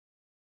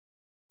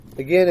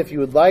Again, if you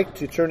would like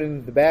to turn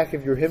in the back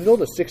of your hymnal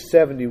to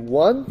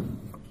 671,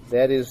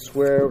 that is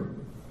where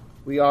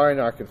we are in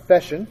our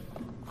confession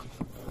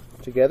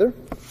together.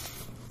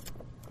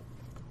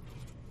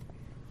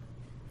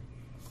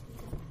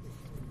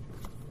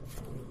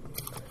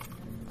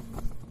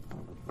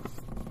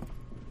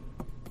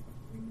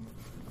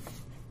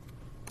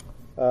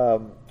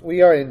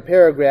 We are in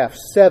paragraph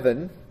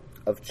 7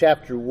 of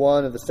chapter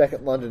 1 of the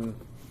Second London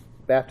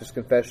Baptist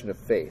Confession of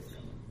Faith.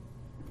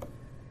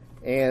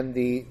 And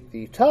the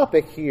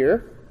topic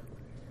here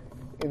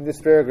in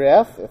this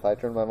paragraph, if I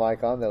turn my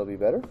mic on, that'll be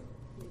better.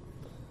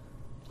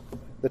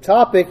 The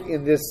topic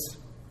in this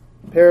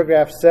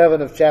paragraph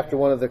 7 of chapter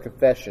 1 of the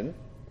Confession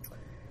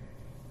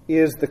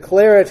is the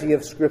clarity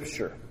of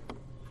Scripture.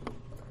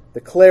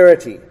 The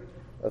clarity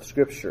of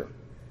Scripture.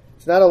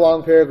 It's not a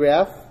long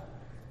paragraph.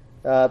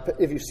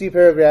 If you see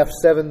paragraph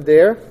 7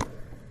 there,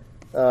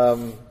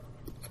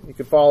 you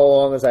can follow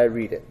along as I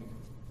read it.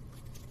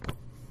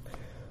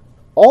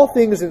 All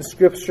things in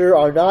Scripture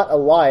are not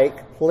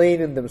alike plain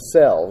in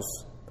themselves,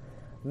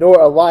 nor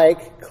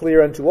alike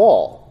clear unto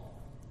all.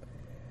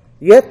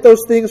 Yet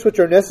those things which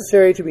are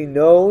necessary to be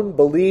known,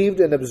 believed,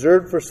 and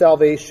observed for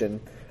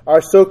salvation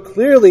are so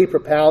clearly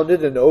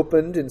propounded and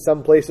opened in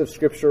some place of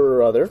Scripture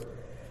or other,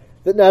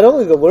 that not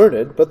only the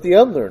learned, but the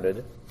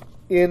unlearned,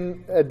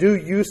 in a due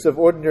use of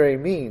ordinary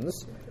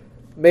means,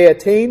 may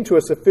attain to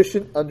a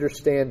sufficient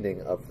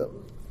understanding of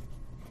them.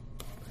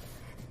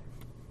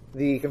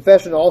 The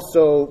confession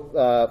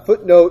also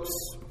footnotes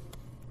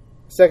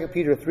 2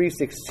 Peter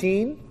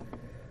 3:16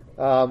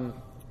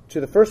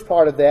 to the first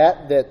part of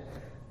that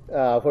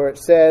where it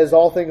says,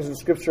 all things in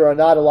Scripture are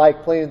not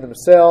alike plain in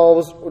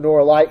themselves, nor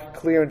alike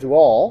clear unto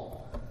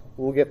all.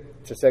 We'll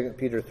get to 2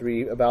 Peter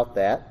 3 about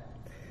that.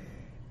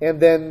 And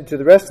then to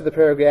the rest of the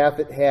paragraph,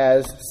 it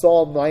has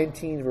Psalm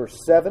 19, verse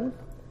 7,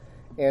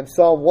 and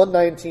Psalm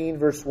 119,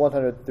 verse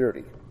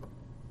 130.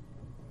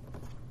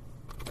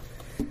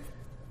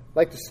 I'd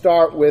like to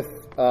start with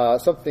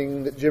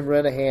something that Jim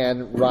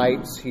Renahan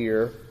writes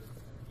here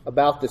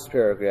about this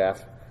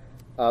paragraph.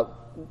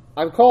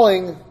 I'm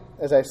calling,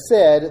 as I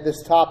said,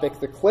 this topic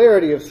the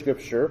clarity of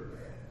Scripture.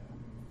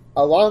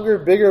 A longer,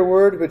 bigger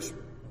word, which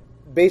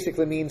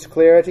basically means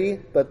clarity,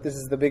 but this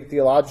is the big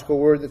theological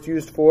word that's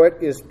used for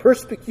it, is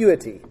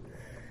perspicuity.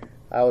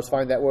 I always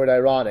find that word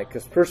ironic,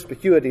 because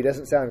perspicuity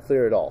doesn't sound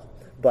clear at all.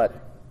 But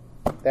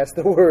that's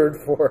the word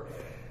for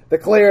the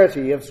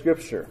clarity of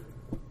Scripture.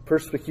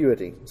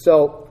 Perspicuity.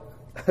 So,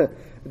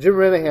 Jim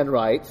Renahan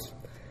writes,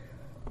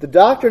 the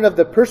doctrine of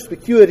the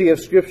perspicuity of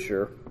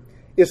Scripture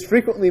is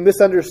frequently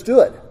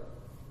misunderstood.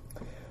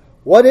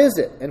 What is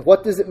it, and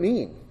what does it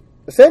mean?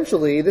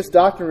 Essentially, this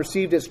doctrine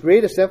received its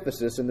greatest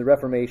emphasis in the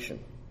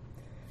Reformation.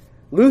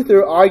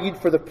 Luther argued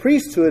for the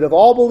priesthood of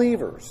all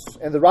believers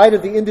and the right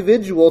of the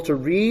individual to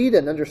read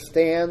and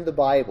understand the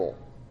Bible.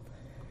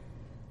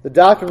 The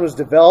doctrine was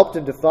developed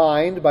and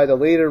defined by the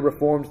later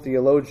Reformed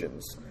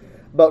theologians,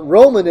 but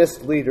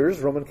Romanist leaders,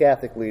 Roman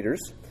Catholic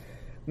leaders,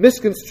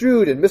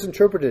 misconstrued and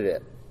misinterpreted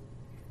it.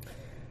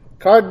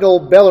 Cardinal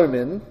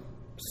Bellarmine,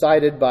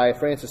 cited by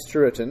Francis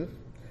Turretin,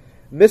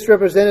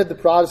 misrepresented the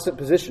Protestant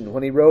position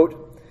when he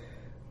wrote,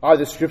 are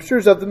the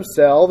Scriptures of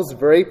themselves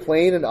very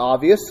plain and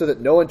obvious so that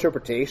no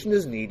interpretation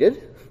is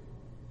needed?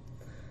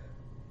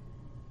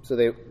 So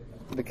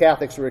the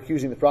Catholics were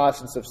accusing the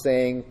Protestants of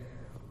saying,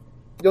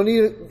 you don't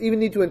even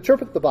need to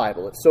interpret the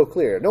Bible. It's so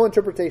clear. No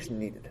interpretation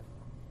needed.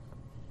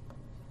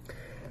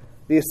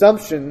 The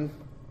assumption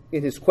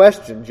in his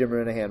question, Jim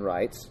Renahan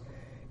writes,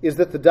 is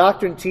that the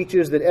doctrine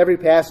teaches that every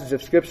passage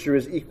of Scripture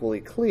is equally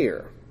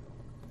clear.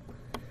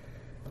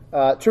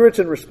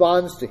 Turretin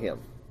responds to him.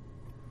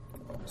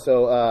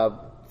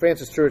 So,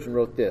 Francis Turretin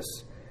wrote this.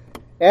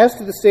 As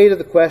to the state of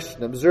the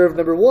question, observe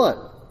number 1.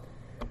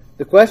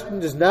 The question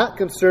does not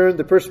concern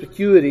the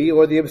perspicuity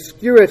or the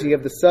obscurity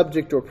of the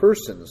subject or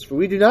persons, for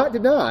we do not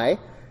deny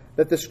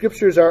that the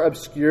Scriptures are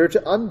obscure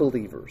to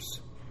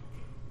unbelievers.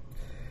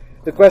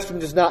 The question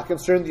does not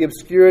concern the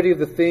obscurity of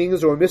the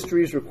things or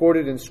mysteries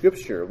recorded in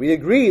Scripture. We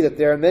agree that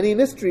there are many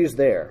mysteries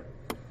there.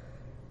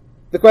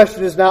 The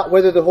question is not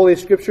whether the Holy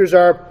Scriptures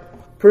are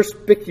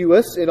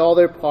perspicuous in all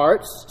their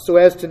parts, so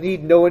as to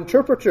need no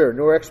interpreter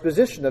nor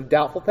exposition of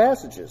doubtful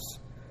passages.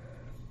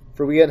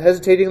 For we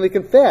unhesitatingly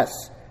confess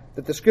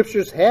that the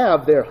Scriptures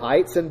have their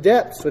heights and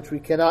depths which we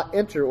cannot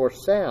enter or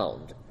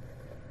sound.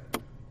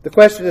 The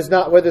question is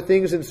not whether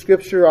things in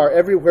Scripture are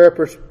everywhere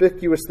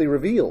perspicuously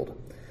revealed.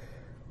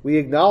 We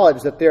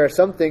acknowledge that there are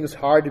some things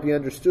hard to be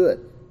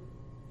understood.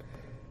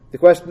 The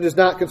question does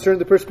not concern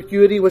the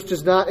perspicuity which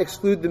does not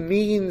exclude the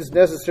means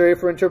necessary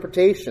for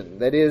interpretation,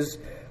 that is,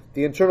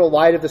 the internal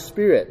light of the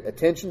Spirit,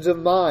 attention of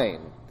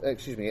mind,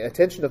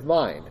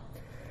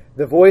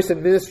 the voice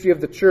and ministry of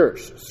the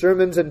church,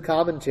 sermons and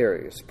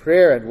commentaries,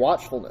 prayer and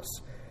watchfulness.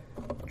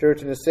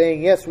 Turretin is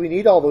saying, yes, we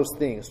need all those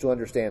things to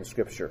understand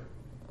Scripture.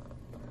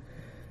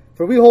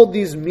 For we hold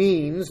these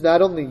means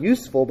not only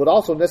useful, but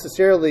also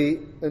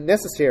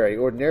necessary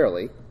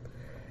ordinarily.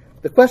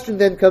 The question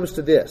then comes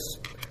to this: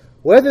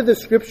 whether the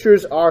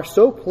Scriptures are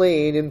so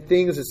plain in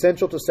things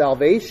essential to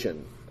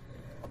salvation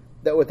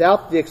that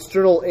without the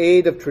external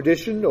aid of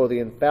tradition or the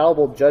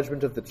infallible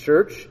judgment of the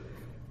Church,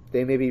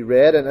 they may be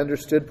read and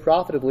understood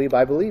profitably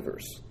by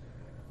believers.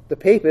 The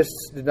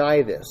papists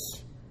deny this.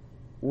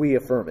 We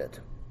affirm it.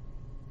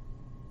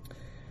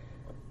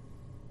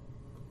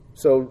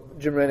 So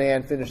Jim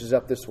Renahan finishes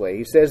up this way.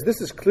 He says,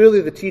 this is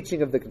clearly the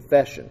teaching of the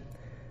confession.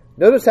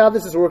 Notice how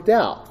this is worked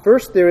out.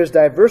 First, there is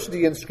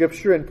diversity in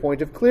Scripture in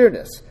point of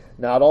clearness.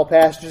 Not all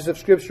passages of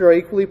Scripture are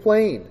equally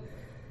plain,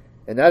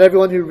 and not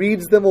everyone who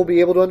reads them will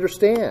be able to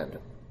understand.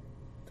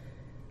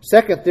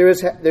 Second, there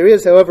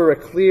is, however, a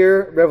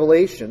clear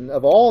revelation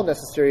of all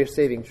necessary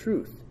saving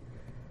truth.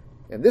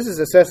 And this is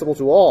accessible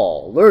to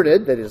all,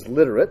 learned, that is,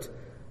 literate,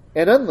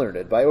 and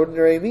unlearned by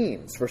ordinary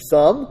means. For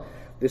some,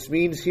 this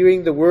means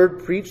hearing the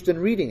word preached and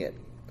reading it.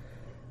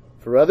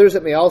 For others,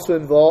 it may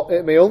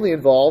only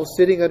involve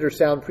sitting under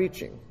sound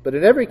preaching. But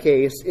in every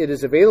case, it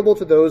is available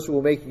to those who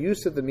will make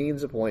use of the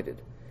means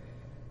appointed.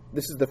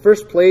 This is the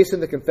first place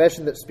in the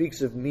confession that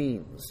speaks of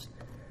means.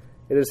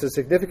 It is a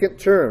significant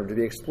term to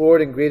be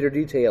explored in greater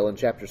detail in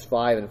chapters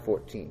 5 and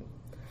 14.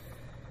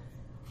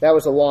 That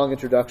was a long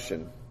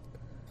introduction.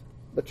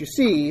 But you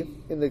see,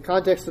 in the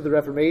context of the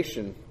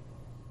Reformation,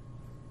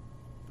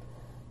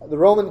 the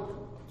Roman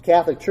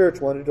Catholic Church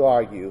wanted to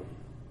argue,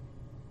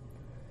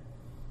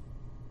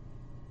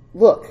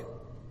 look,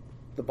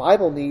 the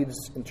Bible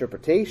needs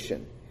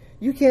interpretation.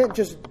 You can't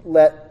just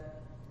let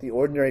the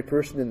ordinary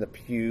person in the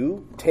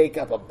pew take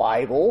up a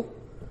Bible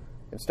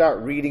and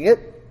start reading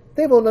it.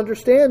 They won't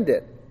understand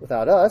it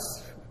without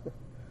us.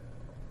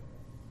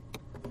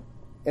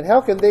 And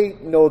how can they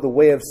know the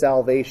way of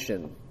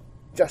salvation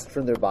just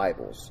from their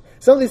Bibles?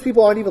 Some of these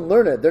people aren't even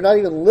learned. They're not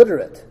even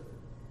literate.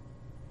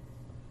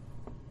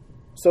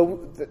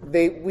 So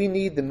we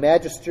need the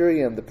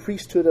magisterium, the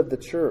priesthood of the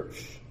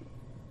church,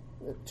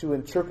 to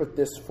interpret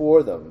this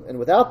for them. And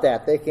without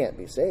that, they can't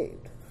be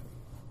saved.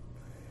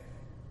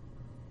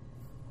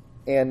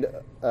 And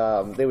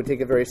they would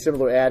take a very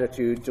similar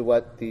attitude to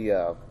what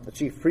the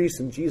chief priests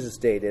in Jesus'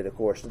 day did, of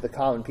course, to the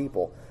common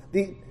people.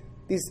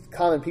 These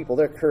common people,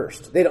 they're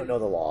cursed. They don't know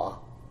the law.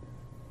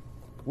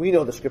 We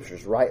know the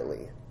Scriptures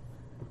rightly.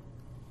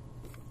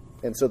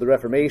 And so the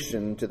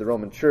Reformation to the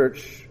Roman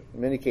Church,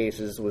 in many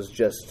cases, was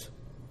just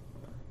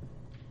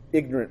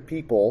ignorant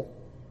people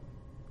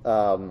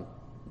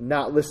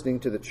not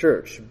listening to the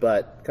church,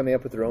 but coming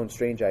up with their own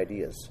strange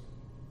ideas.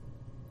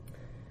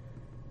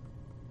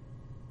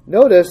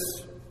 Notice,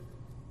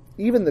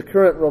 even the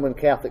current Roman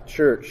Catholic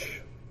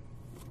Church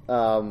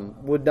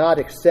would not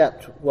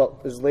accept what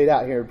is laid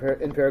out here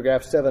in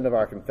paragraph 7 of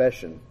our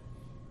confession.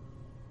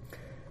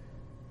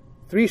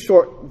 3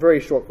 very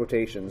short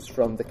quotations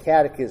from the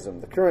Catechism,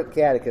 the current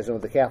Catechism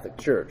of the Catholic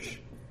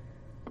Church.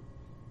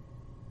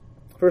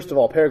 First of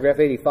all, paragraph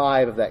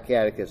 85 of that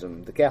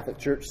Catechism, the Catholic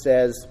Church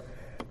says,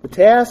 the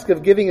task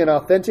of giving an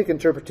authentic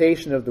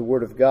interpretation of the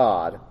Word of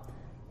God,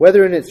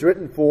 whether in its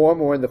written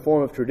form or in the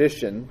form of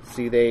tradition,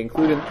 see, they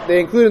include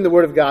in the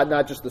Word of God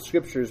not just the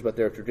Scriptures, but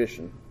their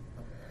tradition.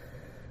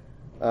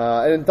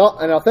 An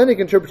authentic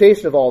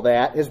interpretation of all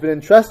that has been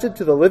entrusted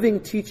to the living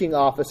teaching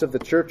office of the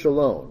Church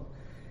alone.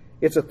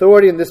 Its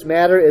authority in this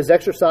matter is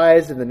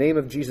exercised in the name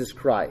of Jesus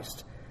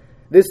Christ.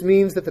 This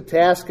means that the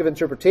task of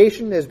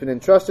interpretation has been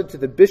entrusted to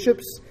the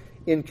bishops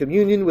in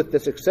communion with the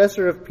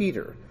successor of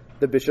Peter,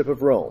 the Bishop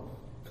of Rome.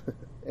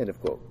 End of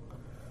quote.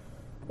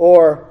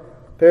 Or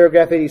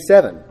paragraph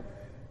 87.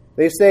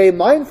 They say,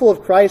 mindful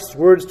of Christ's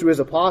words to his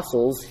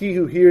apostles, he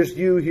who hears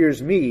you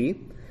hears me,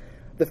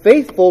 the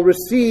faithful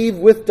receive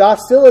with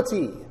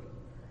docility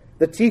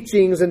the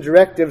teachings and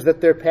directives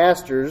that their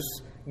pastors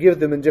give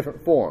them in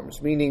different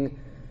forms, meaning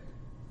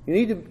you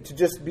need to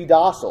just be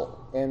docile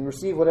and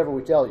receive whatever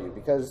we tell you,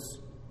 because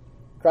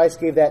Christ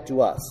gave that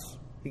to us.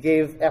 He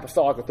gave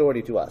apostolic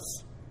authority to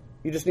us.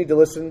 You just need to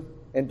listen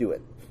and do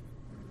it.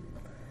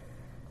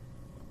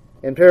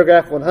 In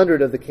paragraph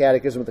 100 of the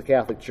Catechism of the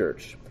Catholic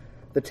Church,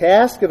 the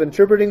task of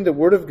interpreting the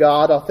Word of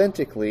God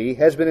authentically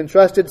has been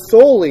entrusted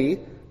solely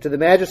to the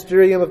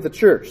magisterium of the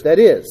Church, that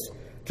is,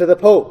 to the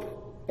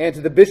Pope and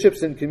to the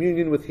bishops in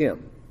communion with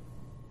him.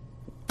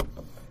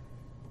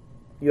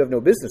 You have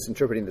no business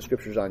interpreting the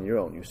Scriptures on your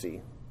own, you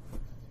see,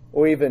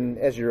 or even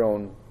as your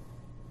own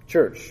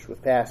church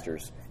with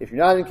pastors. If you're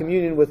not in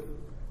communion with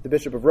the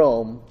Bishop of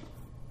Rome,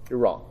 you're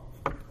wrong.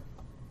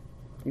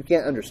 You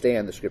can't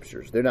understand the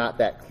Scriptures. They're not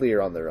that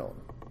clear on their own.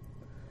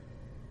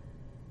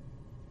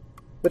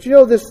 But you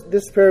know,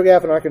 this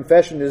paragraph in our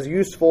confession is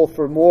useful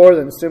for more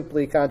than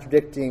simply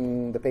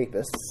contradicting the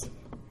papists.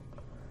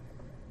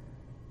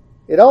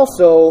 It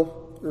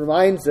also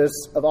reminds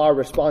us of our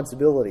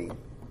responsibility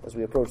as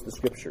we approach the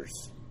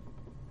Scriptures.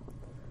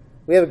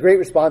 We have a great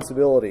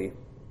responsibility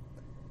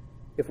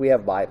if we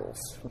have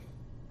Bibles.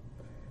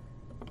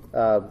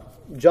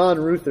 John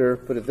Ruther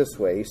put it this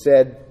way. He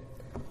said,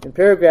 in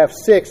paragraph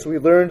 6, we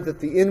learned that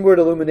the inward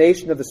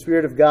illumination of the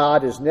Spirit of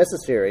God is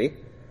necessary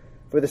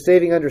for the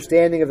saving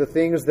understanding of the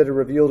things that are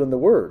revealed in the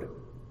Word.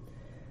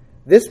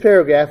 This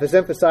paragraph is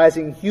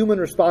emphasizing human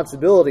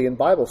responsibility in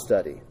Bible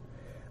study.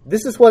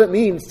 This is what it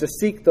means to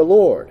seek the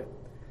Lord.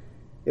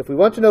 If we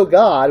want to know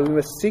God, we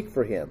must seek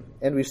for him,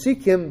 and we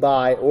seek him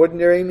by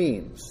ordinary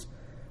means: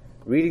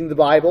 reading the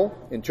Bible,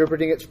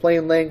 interpreting its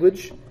plain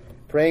language,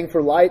 praying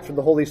for light from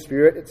the Holy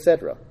Spirit,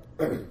 etc.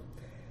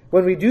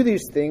 When we do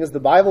these things, the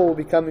Bible will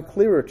become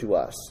clearer to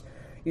us.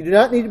 You do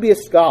not need to be a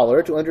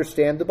scholar to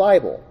understand the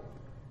Bible.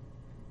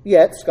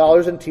 Yet,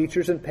 scholars and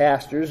teachers and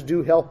pastors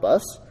do help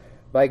us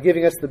by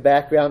giving us the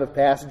background of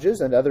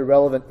passages and other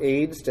relevant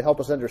aids to help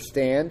us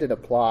understand and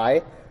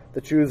apply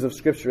the truths of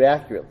Scripture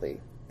accurately.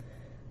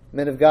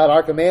 Men of God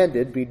are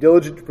commanded, be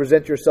diligent to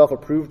present yourself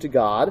approved to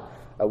God,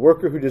 a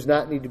worker who does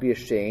not need to be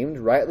ashamed,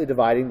 rightly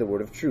dividing the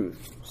word of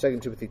truth.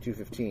 2 Timothy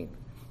 2:15.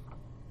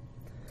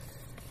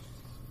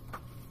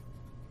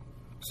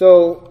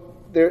 So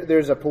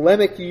there's a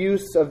polemic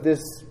use of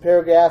this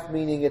paragraph,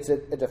 meaning it's a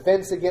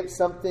defense against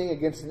something,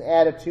 against an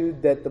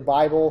attitude that the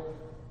Bible,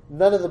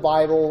 none of the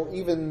Bible,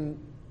 even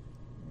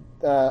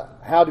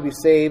how to be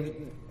saved,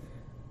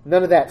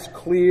 none of that's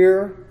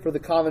clear for the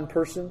common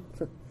person.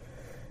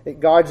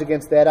 It guards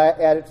against that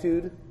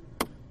attitude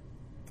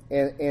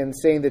and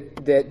saying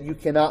that you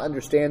cannot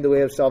understand the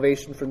way of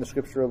salvation from the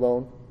Scripture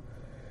alone.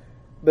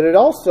 But it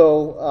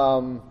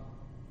also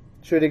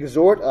should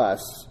exhort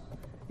us,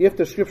 if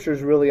the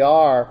Scriptures really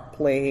are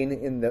plain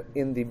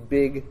in the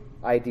big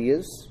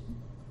ideas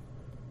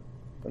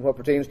and what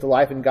pertains to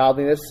life and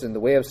godliness and the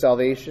way of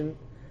salvation,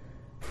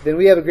 then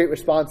we have a great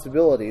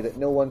responsibility that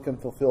no one can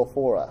fulfill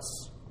for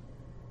us.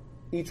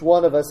 Each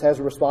one of us has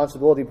a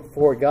responsibility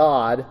before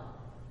God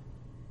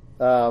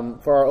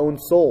for our own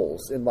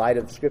souls in light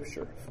of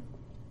Scripture.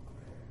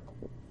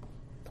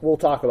 We'll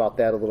talk about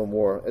that a little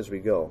more as we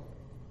go.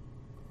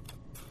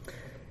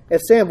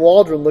 As Sam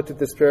Waldron looked at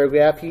this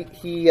paragraph,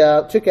 he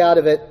took out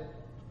of it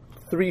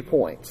 3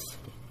 points.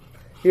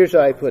 Here's how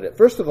I put it.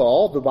 First of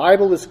all, the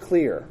Bible is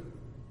clear.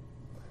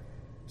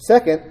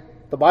 Second,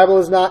 the Bible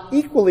is not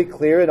equally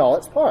clear in all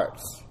its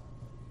parts.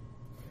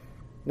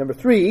 Number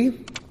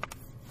 3,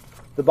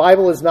 the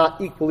Bible is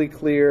not equally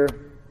clear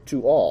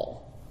to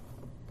all.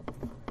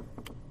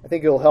 I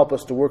think it'll help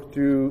us to work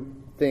through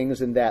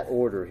things in that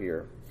order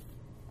here.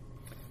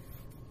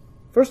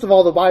 First of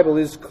all, the Bible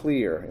is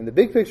clear. In the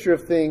big picture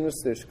of things,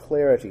 there's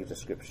clarity to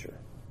Scripture.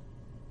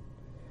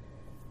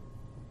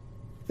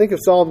 Think of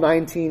Psalm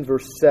 19,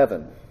 verse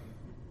 7.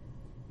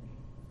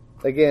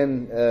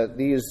 Again,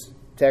 these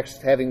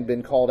texts having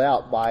been called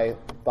out by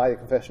the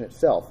confession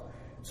itself.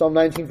 Psalm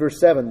 19, verse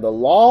 7. The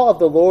law of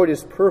the Lord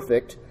is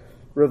perfect,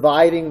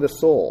 reviving the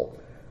soul.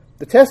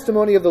 The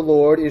testimony of the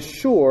Lord is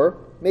sure,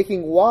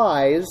 making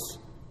wise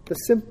the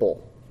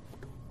simple.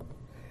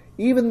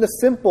 Even the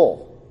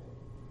simple,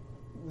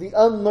 the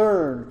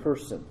unlearned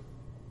person,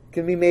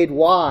 can be made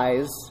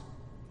wise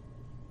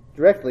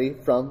directly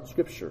from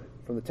Scripture,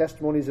 from the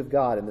testimonies of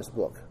God in this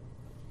book.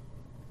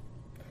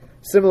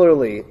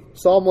 Similarly,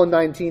 Psalm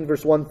 119,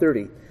 verse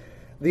 130.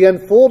 The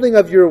unfolding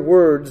of your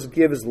words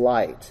gives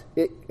light.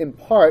 It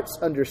imparts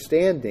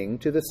understanding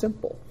to the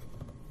simple.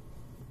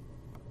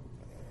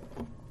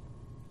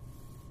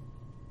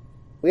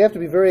 We have to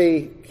be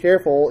very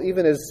careful,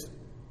 even as,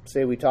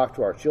 say, we talk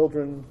to our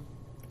children,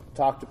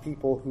 talk to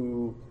people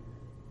who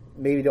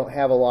maybe don't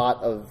have a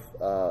lot of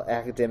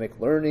academic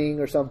learning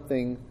or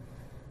something,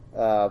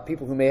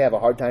 people who may have a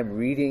hard time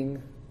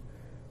reading.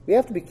 We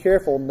have to be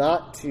careful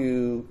not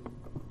to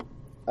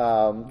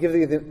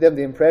give them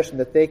the impression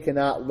that they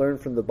cannot learn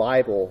from the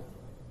Bible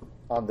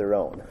on their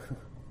own.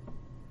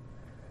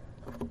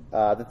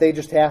 That they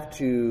just have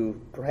to,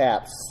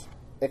 perhaps,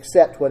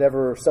 accept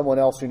whatever someone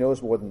else who knows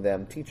more than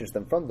them teaches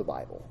them from the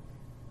Bible.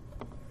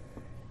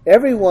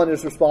 Everyone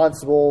is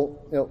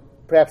responsible,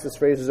 perhaps this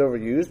phrase is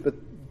overused,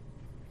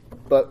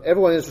 but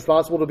everyone is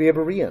responsible to be a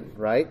Berean,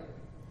 right?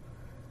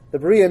 The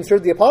Bereans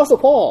heard the Apostle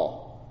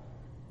Paul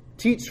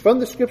teach from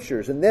the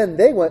Scriptures, and then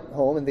they went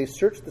home and they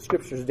searched the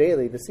Scriptures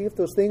daily to see if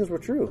those things were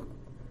true.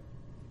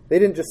 They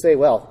didn't just say,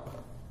 well,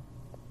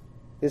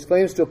 his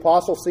claims to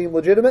apostle seem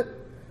legitimate,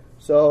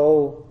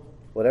 so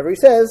whatever he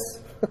says.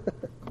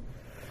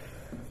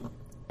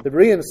 The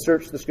Bereans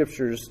searched the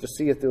Scriptures to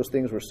see if those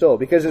things were so,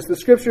 because it's the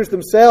Scriptures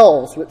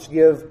themselves which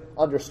give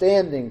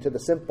understanding to the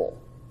simple.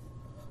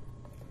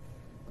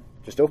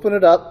 Just open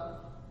it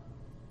up,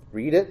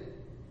 read it,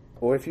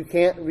 or if you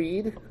can't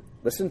read,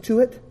 listen to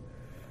it.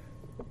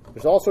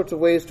 There's all sorts of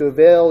ways to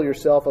avail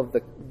yourself of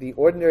the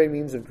ordinary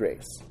means of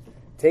grace.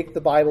 Take the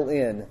Bible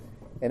in,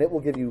 and it will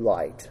give you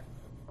light.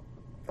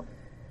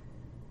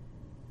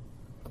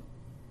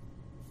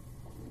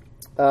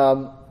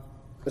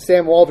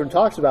 Sam Waldron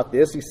talks about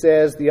this. He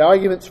says, the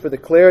arguments for the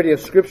clarity of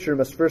Scripture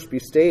must first be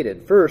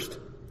stated. First,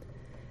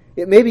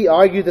 it may be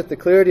argued that the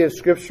clarity of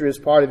Scripture is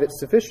part of its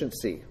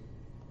sufficiency.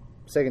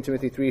 2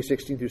 Timothy 3,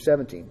 16 through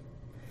 17.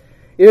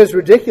 It is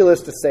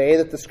ridiculous to say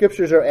that the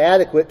Scriptures are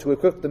adequate to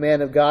equip the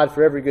man of God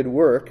for every good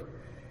work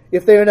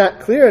if they are not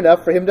clear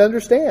enough for him to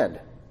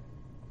understand.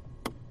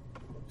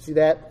 See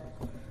that?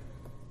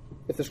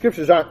 If the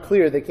Scriptures aren't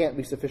clear, they can't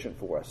be sufficient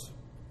for us.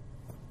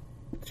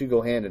 The two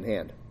go hand in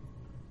hand.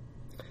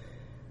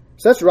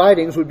 Such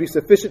writings would be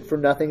sufficient for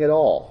nothing at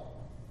all.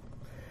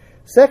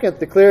 Second,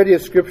 the clarity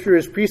of Scripture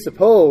is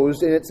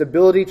presupposed in its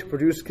ability to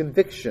produce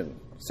conviction.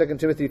 2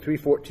 Timothy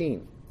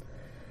 3:14.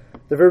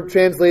 The verb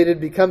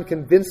translated become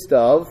convinced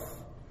of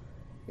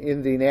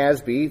in the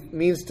NASB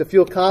means to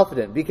feel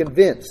confident, be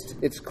convinced.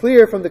 It's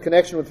clear from the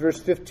connection with verse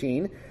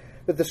 15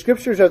 that the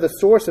Scriptures are the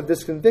source of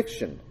this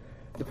conviction.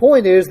 The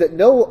point is that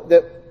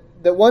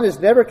that one is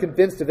never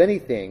convinced of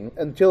anything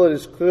until it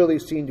is clearly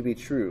seen to be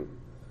true.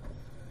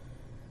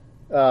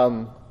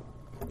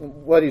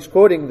 What he's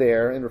quoting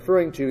there and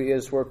referring to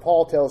is where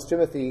Paul tells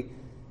Timothy,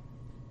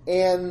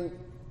 and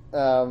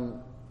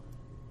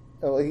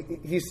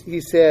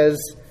he says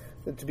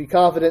to be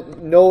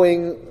confident,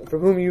 knowing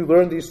from whom you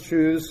learned these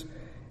truths,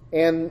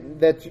 and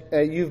that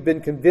you've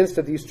been convinced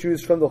of these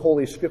truths from the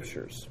Holy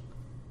Scriptures.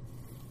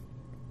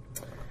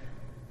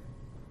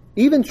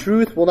 Even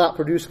truth will not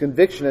produce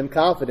conviction and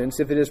confidence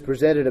if it is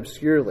presented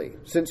obscurely.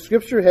 Since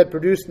Scripture had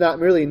produced not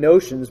merely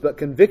notions but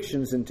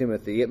convictions in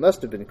Timothy, it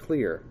must have been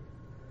clear.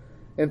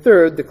 And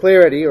third, the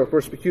clarity or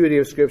perspicuity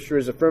of Scripture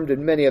is affirmed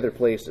in many other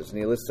places, and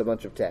he lists a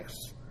bunch of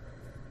texts.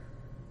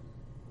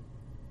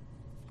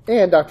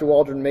 And Dr.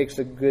 Waldron makes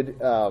a good,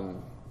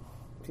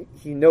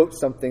 he notes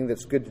something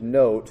that's good to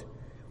note.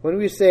 When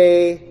we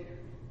say,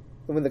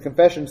 when the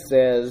confession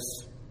says,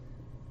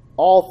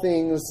 all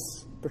things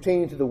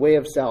pertaining to the way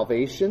of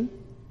salvation,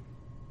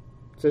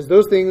 it says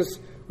those things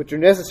which are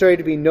necessary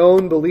to be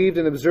known, believed,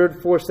 and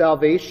observed for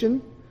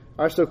salvation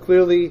are so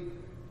clearly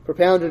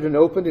propounded and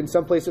opened in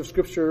some place of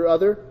Scripture or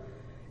other.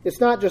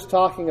 It's not just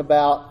talking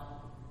about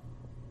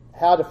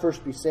how to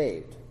first be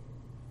saved.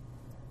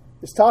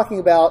 It's talking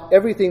about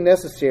everything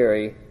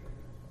necessary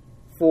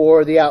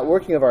for the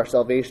outworking of our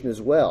salvation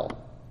as well.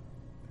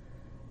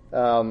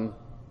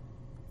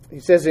 He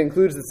says it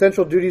includes the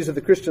central duties of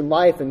the Christian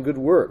life and good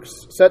works.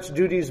 Such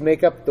duties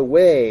make up the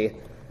way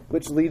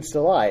which leads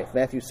to life.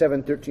 Matthew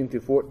 7:13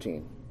 through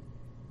 14.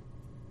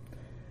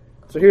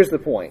 So here's the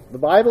point. The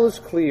Bible is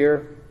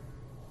clear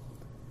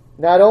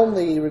not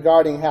only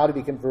regarding how to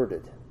be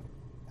converted,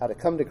 how to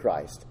come to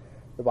Christ.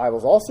 The Bible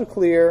is also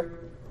clear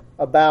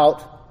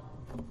about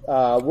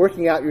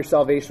working out your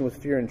salvation with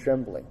fear and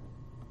trembling.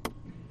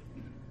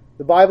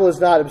 The Bible is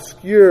not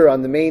obscure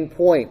on the main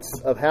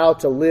points of how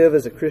to live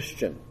as a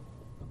Christian,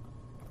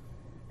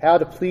 how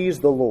to please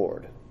the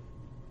Lord.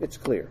 It's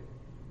clear.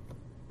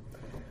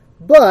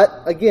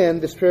 But, again,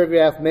 this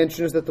paragraph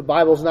mentions that the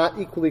Bible is not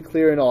equally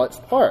clear in all its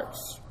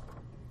parts.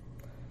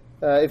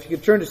 If you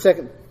could turn to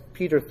 2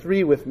 Peter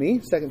 3 with me,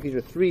 2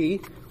 Peter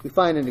 3, we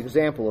find an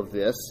example of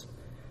this.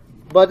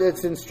 But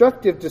it's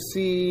instructive to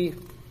see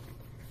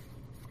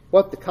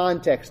what the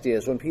context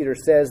is when Peter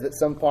says that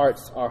some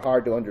parts are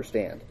hard to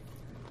understand.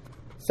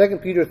 2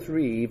 Peter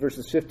 3,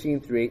 verses 15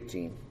 through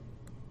 18.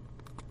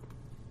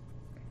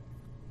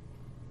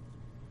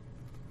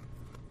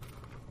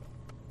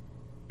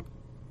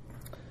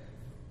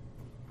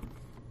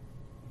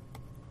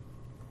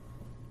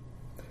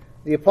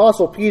 The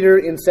Apostle Peter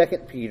in 2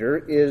 Peter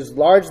is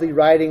largely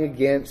writing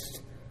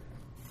against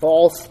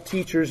false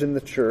teachers in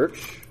the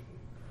church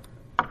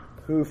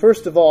who,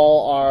 first of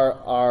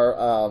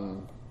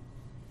all,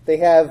 they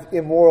have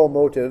immoral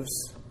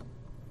motives,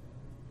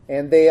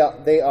 and they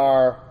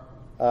are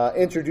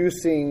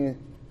introducing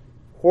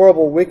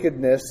horrible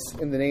wickedness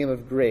in the name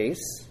of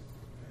grace.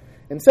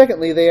 And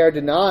secondly, they are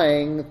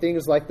denying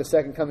things like the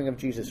second coming of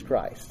Jesus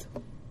Christ.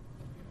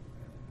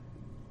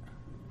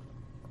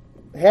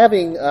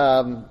 Having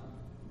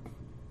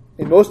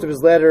in most of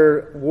his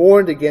letter,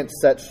 warned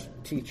against such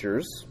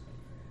teachers,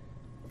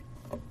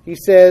 he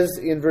says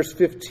in verse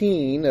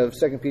 15 of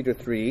 2 Peter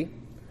 3,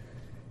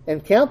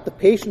 and count the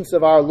patience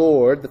of our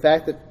Lord, the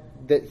fact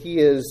that he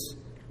is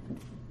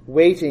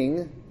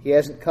waiting, he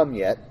hasn't come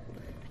yet,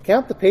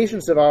 count the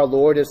patience of our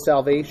Lord as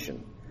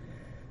salvation.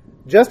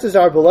 Just as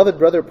our beloved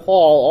brother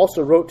Paul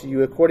also wrote to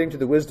you according to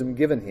the wisdom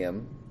given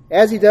him,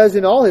 as he does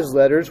in all his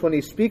letters when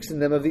he speaks in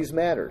them of these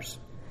matters.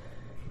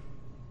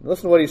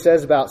 Listen to what he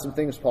says about some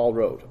things Paul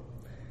wrote.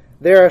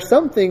 There are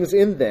some things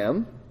in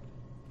them,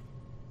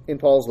 in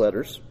Paul's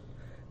letters,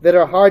 that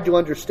are hard to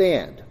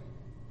understand,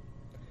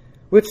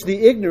 which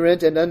the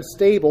ignorant and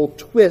unstable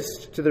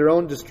twist to their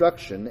own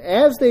destruction,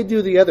 as they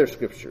do the other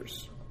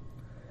Scriptures.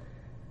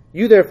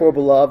 You therefore,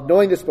 beloved,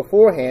 knowing this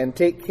beforehand,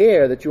 take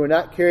care that you are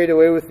not carried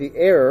away with the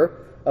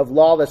error of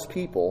lawless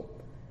people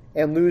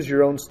and lose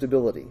your own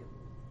stability.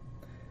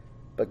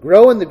 But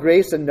grow in the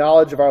grace and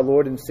knowledge of our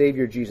Lord and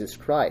Savior Jesus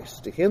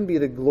Christ. To him be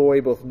the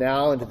glory both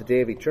now and to the day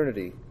of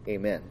eternity.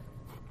 Amen.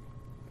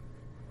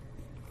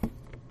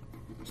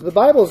 So the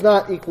Bible is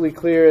not equally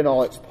clear in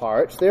all its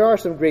parts. There are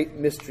some great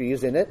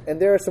mysteries in it,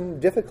 and there are some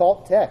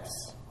difficult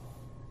texts.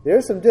 There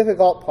are some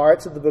difficult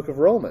parts of the book of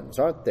Romans,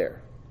 aren't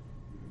there?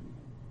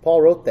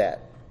 Paul wrote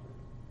that.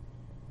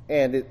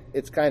 And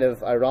it's kind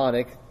of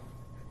ironic.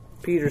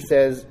 Peter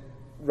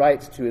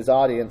writes to his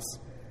audience,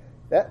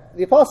 that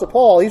the Apostle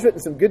Paul, he's written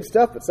some good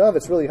stuff, but some of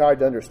it's really hard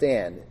to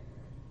understand.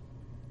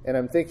 And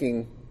I'm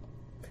thinking,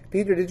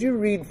 Peter, did you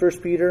read 1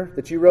 Peter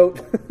that you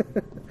wrote?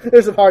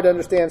 There's some hard to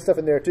understand stuff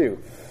in there too.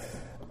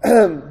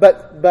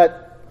 But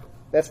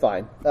that's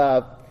fine.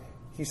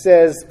 he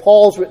says,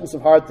 Paul's written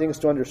some hard things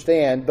to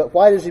understand, but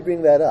why does he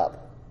bring that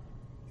up?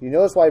 Do you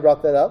notice why he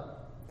brought that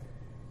up?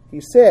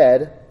 He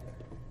said,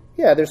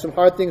 yeah, there's some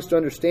hard things to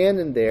understand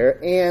in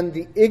there, and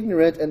the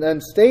ignorant and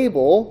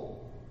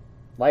unstable,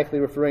 likely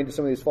referring to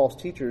some of these false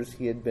teachers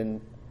he had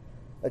been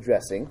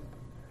addressing,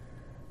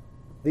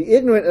 the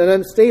ignorant and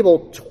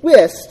unstable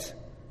twist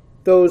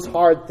those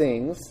hard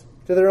things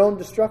to their own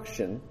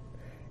destruction,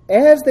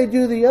 as they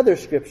do the other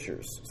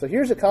scriptures. So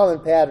here's a common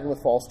pattern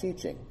with false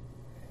teaching.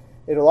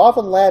 It'll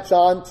often latch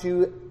on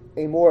to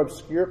a more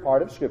obscure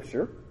part of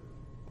Scripture.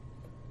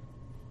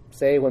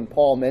 Say when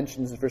Paul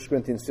mentions in 1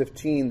 Corinthians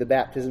 15 the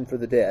baptism for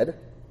the dead,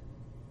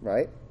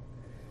 right?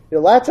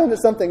 It'll latch on to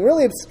something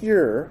really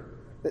obscure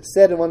that's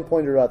said in one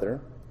point or other,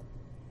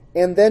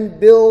 and then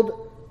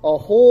build a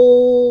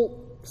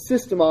whole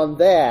system on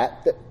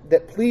that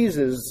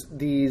pleases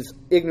these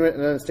ignorant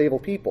and unstable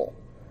people.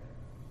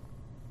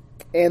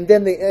 And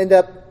then they end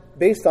up,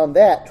 based on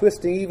that,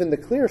 twisting even the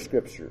clear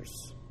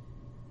Scriptures.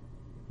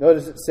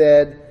 Notice it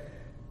said,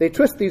 they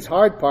twist these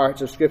hard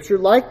parts of Scripture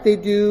like they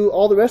do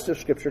all the rest of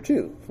Scripture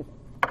too.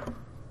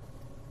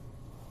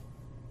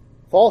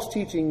 False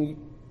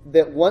teaching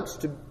that wants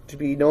to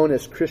be known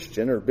as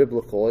Christian or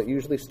biblical, it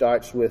usually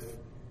starts with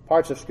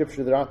parts of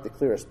Scripture that aren't the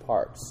clearest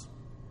parts.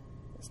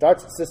 It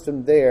starts the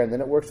system there, and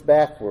then it works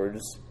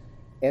backwards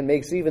and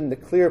makes even the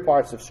clear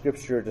parts of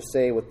Scripture to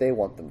say what they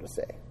want them to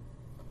say.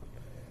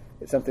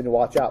 It's something to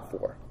watch out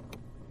for.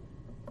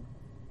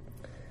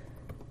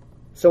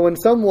 So when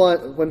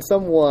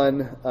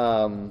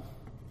someone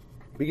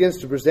begins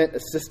to present a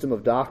system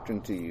of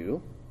doctrine to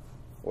you,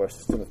 or a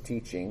system of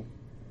teaching,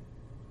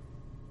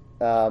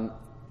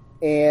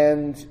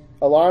 and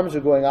alarms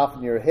are going off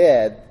in your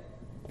head,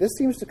 this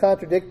seems to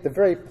contradict the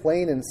very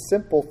plain and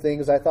simple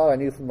things I thought I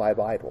knew from my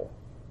Bible.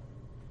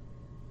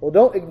 Well,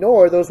 don't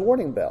ignore those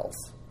warning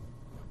bells.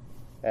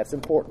 That's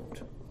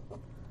important.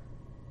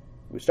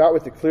 We start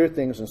with the clear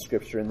things in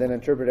Scripture and then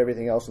interpret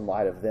everything else in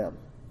light of them.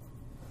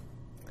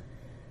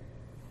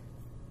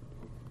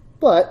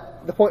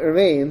 But the point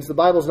remains, the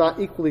Bible is not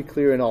equally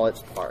clear in all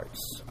its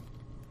parts.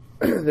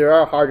 There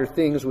are harder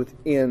things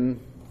within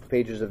the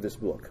pages of this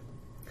book.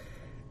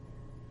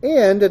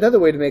 And another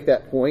way to make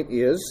that point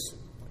is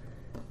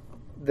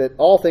that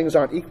all things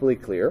aren't equally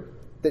clear,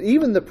 that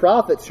even the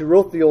prophets who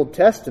wrote the Old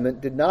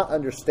Testament did not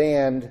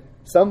understand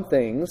some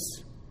things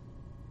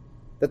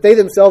that they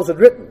themselves had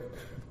written.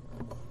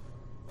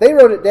 They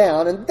wrote it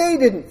down and they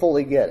didn't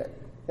fully get it.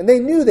 And they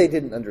knew they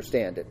didn't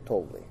understand it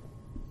totally.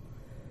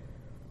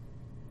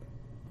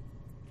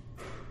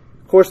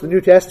 Of course, the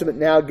New Testament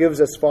now gives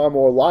us far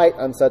more light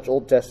on such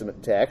Old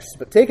Testament texts,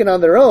 but taken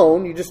on their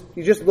own, you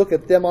just look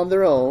at them on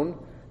their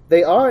own,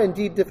 they are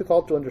indeed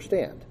difficult to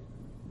understand.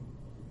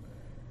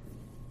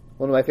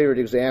 One of my favorite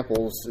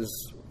examples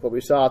is what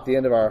we saw at the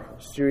end of our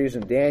series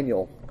in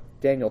Daniel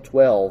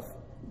 12.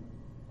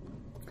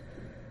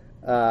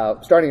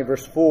 Starting at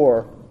verse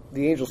 4,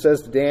 the angel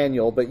says to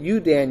Daniel, "But you,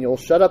 Daniel,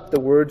 shut up the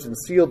words and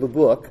seal the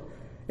book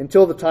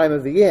until the time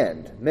of the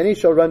end. Many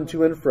shall run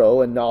to and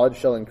fro, and knowledge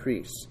shall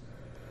increase."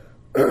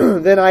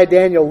 Then I,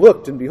 Daniel,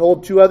 looked, and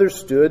behold, two others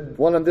stood,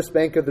 one on this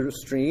bank of the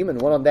stream,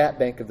 and one on that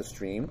bank of the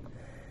stream.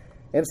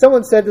 And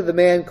someone said to the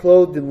man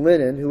clothed in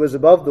linen, who was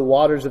above the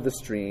waters of the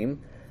stream,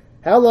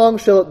 "How long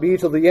shall it be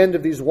till the end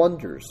of these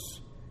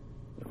wonders?"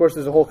 Of course,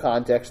 there's a whole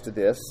context to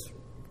this.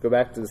 Go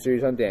back to the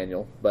series on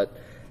Daniel. But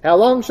how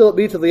long shall it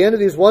be till the end of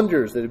these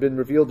wonders that have been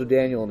revealed to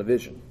Daniel in a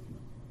vision?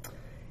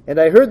 And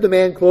I heard the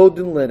man clothed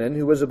in linen,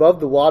 who was above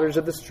the waters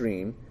of the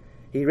stream.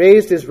 He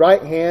raised his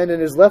right hand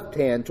and his left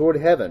hand toward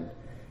heaven,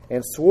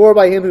 and swore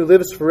by him who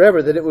lives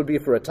forever that it would be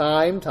for a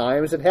time,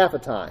 times, and half a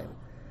time.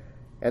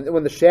 And that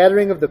when the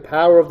shattering of the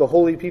power of the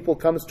holy people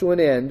comes to an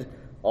end,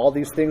 all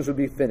these things would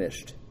be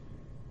finished.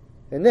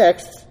 And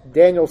next,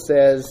 Daniel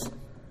says,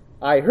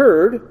 "I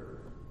heard,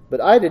 but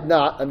I did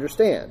not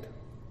understand."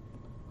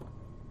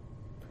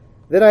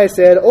 Then I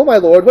said, "O my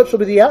Lord, what shall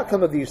be the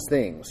outcome of these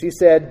things?" He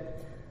said,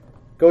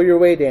 "Go your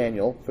way,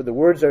 Daniel, for the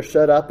words are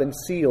shut up and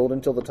sealed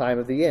until the time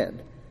of the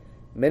end.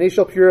 Many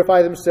shall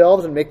purify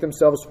themselves and make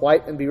themselves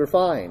white and be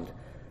refined.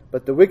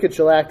 But the wicked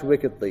shall act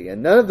wickedly,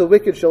 and none of the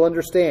wicked shall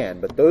understand,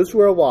 but those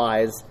who are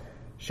wise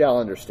shall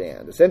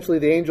understand." Essentially,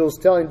 the angel is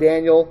telling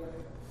Daniel,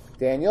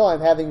 I'm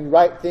having you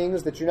write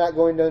things that you're not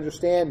going to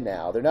understand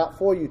now. They're not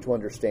for you to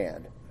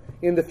understand.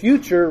 In the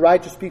future,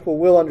 righteous people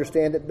will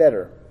understand it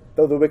better,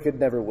 though the wicked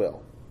never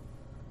will.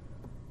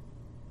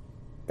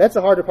 That's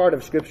a harder part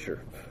of Scripture.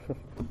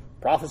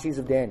 Prophecies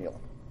of Daniel.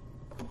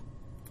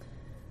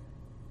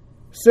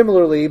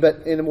 Similarly,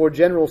 but in a more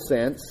general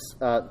sense,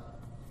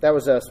 that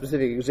was a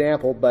specific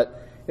example,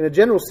 but in a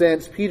general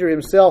sense, Peter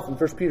himself in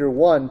 1 Peter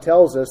 1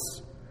 tells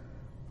us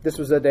this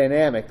was a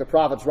dynamic. The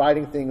prophets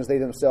writing things they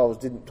themselves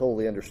didn't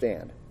totally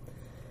understand.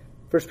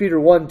 1 Peter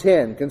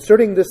 1:10,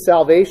 "Concerning this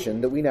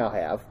salvation that we now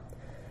have,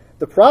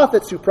 the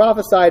prophets who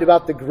prophesied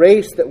about the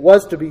grace that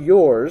was to be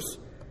yours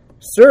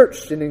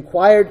searched and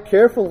inquired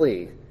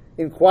carefully,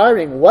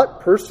 inquiring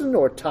what person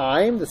or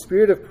time the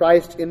Spirit of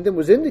Christ in them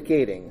was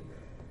indicating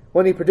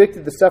when he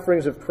predicted the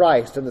sufferings of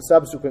Christ and the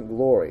subsequent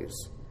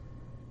glories."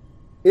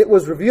 it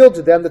was revealed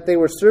to them that they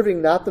were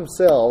serving not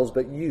themselves,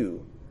 but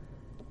you,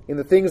 in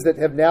the things that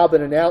have now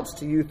been announced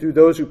to you through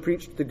those who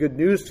preached the good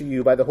news to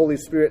you by the Holy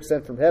Spirit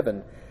sent from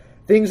heaven,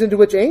 things into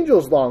which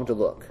angels long to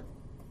look.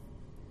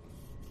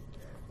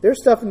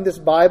 There's stuff in this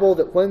Bible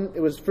that when it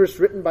was first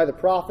written by the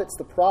prophets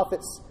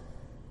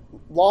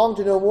longed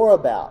to know more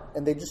about,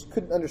 and they just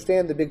couldn't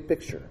understand the big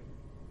picture.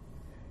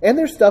 And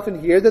there's stuff in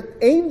here that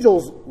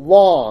angels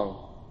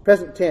long,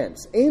 present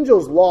tense,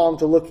 angels long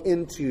to look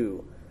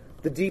into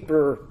the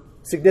deeper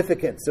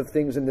significance of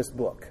things in this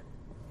book.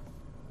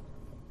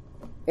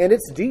 And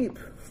it's deep.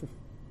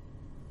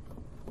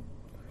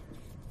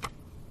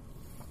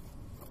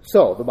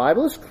 So, the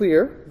Bible is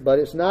clear, but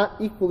it's not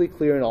equally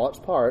clear in all its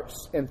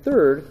parts. And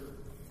third,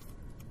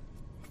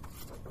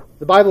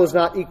 the Bible is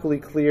not equally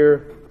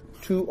clear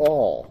to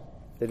all.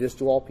 That is,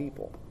 to all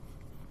people.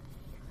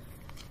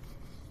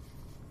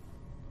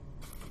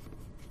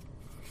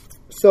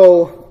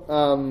 So,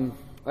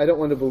 I don't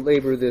want to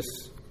belabor this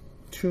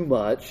too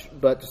much,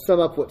 but to sum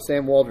up what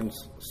Sam Waldron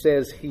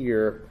says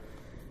here,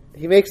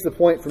 he makes the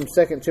point from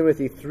 2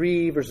 Timothy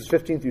 3, verses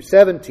 15 through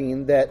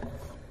 17, that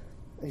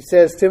he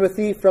says,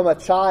 Timothy, from a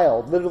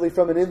child, literally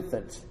from an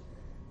infant,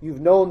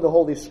 you've known the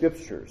Holy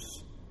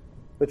Scriptures,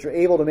 which are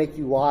able to make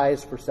you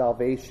wise for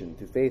salvation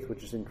through faith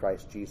which is in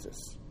Christ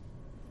Jesus.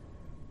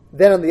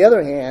 Then on the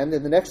other hand,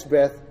 in the next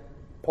breath,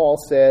 Paul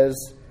says,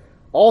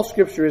 all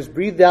Scripture is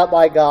breathed out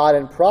by God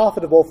and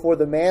profitable for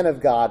the man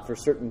of God for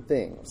certain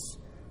things.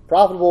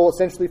 Profitable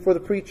essentially for the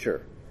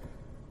preacher,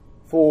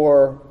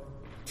 for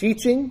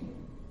teaching,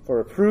 for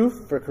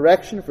reproof, for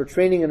correction, for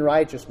training in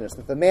righteousness,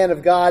 that the man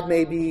of God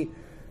may be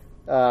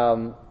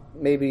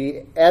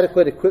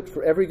adequate, equipped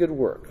for every good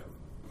work.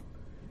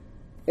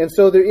 And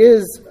so there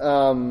is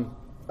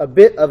a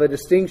bit of a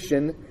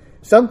distinction.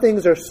 Some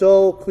things are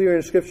so clear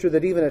in Scripture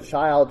that even a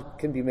child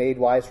can be made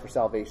wise for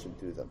salvation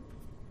through them.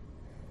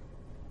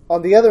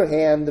 On the other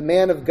hand, the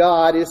man of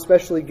God is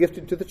specially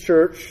gifted to the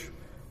church.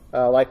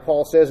 Like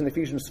Paul says in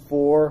Ephesians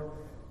 4,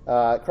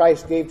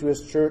 Christ gave to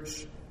his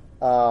church,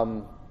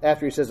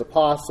 after he says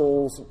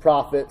apostles,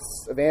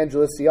 prophets,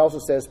 evangelists, he also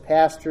says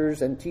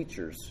pastors and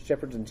teachers,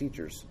 shepherds and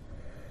teachers.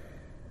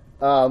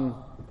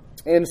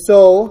 And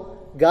so,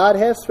 God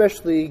has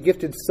specially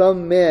gifted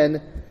some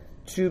men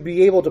to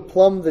be able to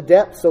plumb the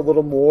depths a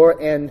little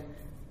more and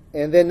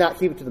then not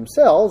keep it to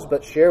themselves,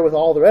 but share with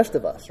all the rest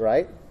of us,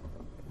 right?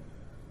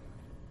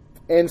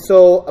 And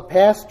so a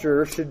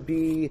pastor should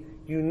be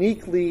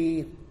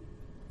uniquely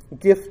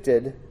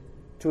gifted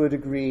to a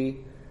degree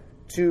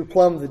to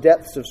plumb the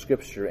depths of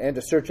Scripture and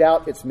to search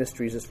out its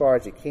mysteries as far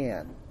as he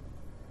can,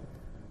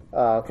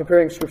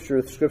 comparing Scripture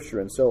with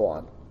Scripture and so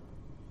on.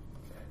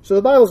 So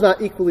the Bible is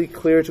not equally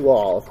clear to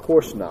all, of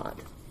course not.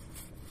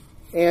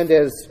 And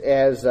as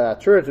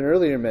Turretin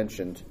earlier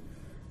mentioned,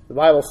 the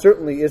Bible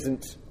certainly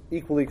isn't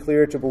equally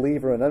clear to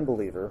believer and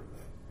unbeliever.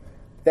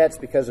 That's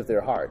because of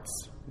their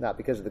hearts, not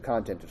because of the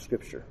content of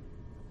Scripture.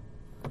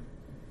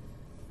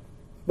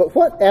 But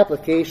what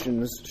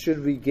applications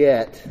should we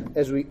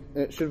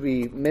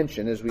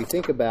mention as we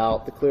think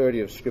about the clarity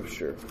of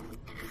Scripture?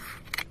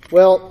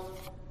 Well,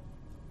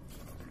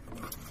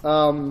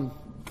 I'm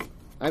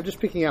just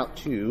picking out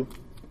two,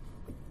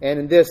 and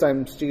in this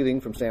I'm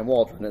stealing from Sam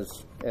Waldron,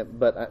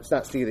 but it's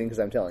not stealing because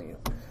I'm telling you.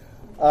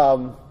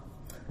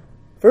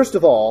 First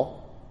of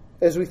all,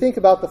 as we think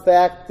about the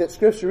fact that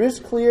Scripture is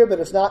clear, but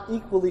it's not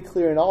equally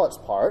clear in all its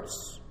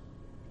parts,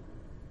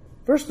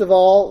 first of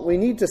all, we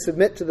need to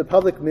submit to the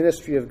public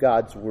ministry of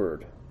God's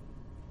Word.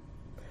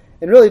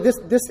 And really,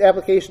 this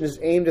application is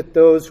aimed at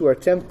those who are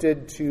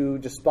tempted to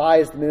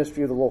despise the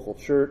ministry of the local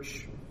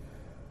church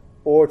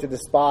or to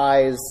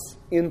despise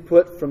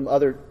input from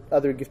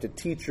other gifted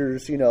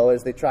teachers,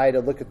 as they try to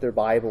look at their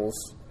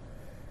Bibles.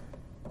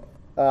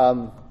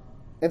 And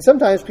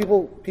sometimes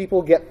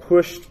people get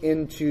pushed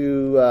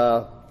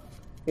into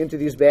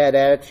these bad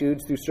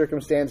attitudes through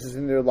circumstances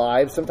in their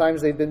lives.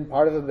 Sometimes they've been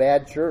part of a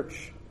bad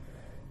church.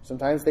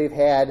 Sometimes they've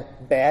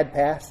had bad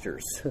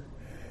pastors.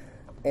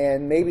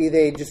 And maybe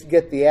they just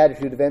get the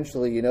attitude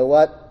eventually, you know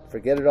what,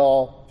 forget it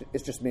all,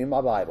 it's just me and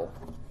my Bible.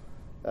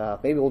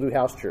 Maybe we'll do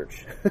house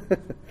church,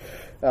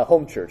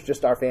 home church,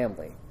 just our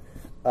family.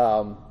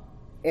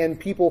 And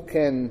people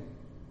can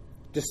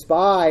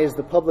despise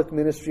the public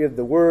ministry of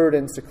the Word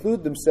and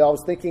seclude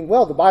themselves thinking,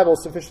 well, the Bible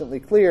is sufficiently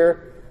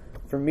clear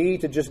for me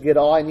to just get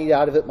all I need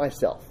out of it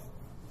myself.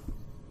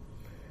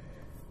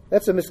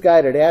 That's a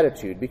misguided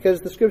attitude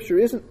because the Scripture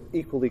isn't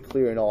equally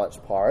clear in all its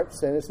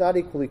parts, and it's not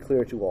equally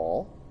clear to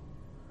all.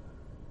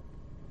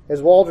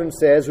 As Waldron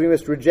says, we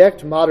must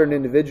reject modern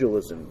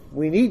individualism.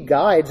 We need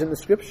guides in the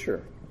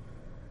Scripture.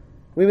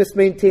 We must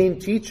maintain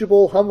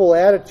teachable, humble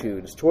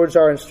attitudes towards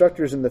our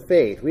instructors in the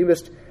faith. We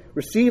must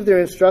receive their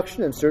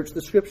instruction and search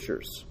the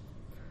Scriptures.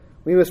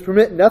 We must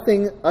permit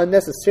nothing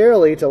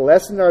unnecessarily to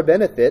lessen our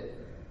benefit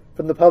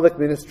from the public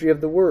ministry of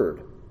the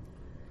Word.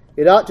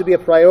 It ought to be a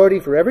priority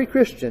for every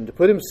Christian to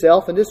put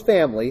himself and his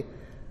family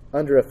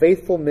under a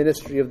faithful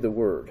ministry of the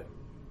Word.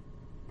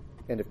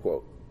 End of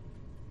quote.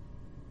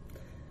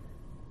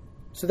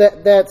 So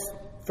that's,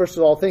 first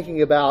of all,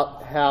 thinking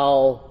about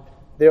how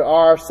there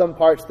are some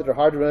parts that are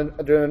hard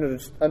to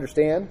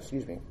understand.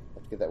 Excuse me,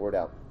 let's get that word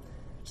out.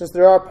 Since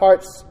there are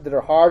parts that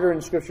are harder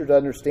in Scripture to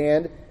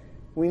understand,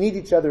 we need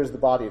each other as the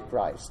body of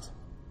Christ.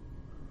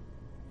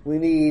 We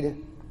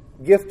need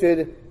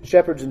gifted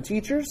shepherds and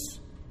teachers,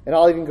 and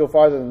I'll even go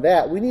farther than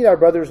that. We need our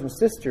brothers and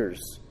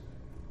sisters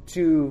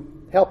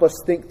to help us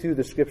think through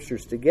the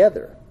Scriptures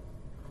together.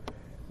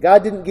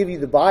 God didn't give you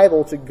the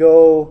Bible to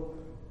go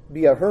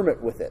be a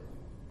hermit with it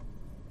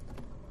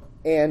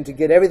and to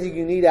get everything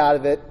you need out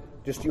of it,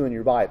 just you and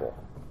your Bible.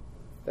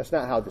 That's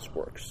not how this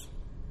works.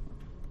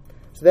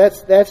 So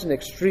that's an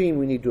extreme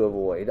we need to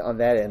avoid on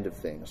that end of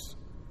things.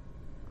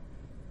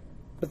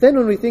 But then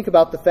when we think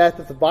about the fact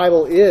that the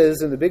Bible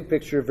is, in the big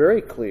picture,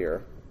 very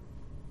clear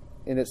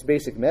in its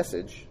basic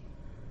message,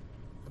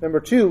 number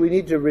two, we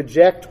need to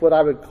reject what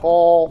I would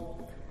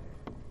call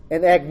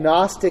an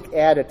agnostic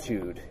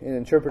attitude in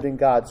interpreting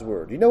God's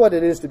Word. You know what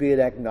it is to be an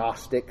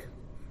agnostic?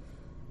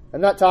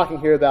 I'm not talking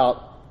here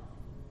about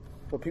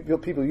what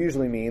people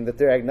usually mean, that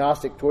they're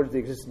agnostic towards the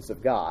existence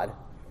of God.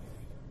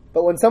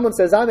 But when someone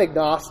says, I'm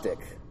agnostic,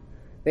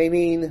 they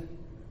mean,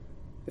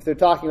 if they're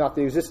talking about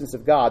the existence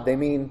of God, they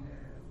mean,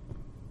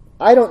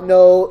 I don't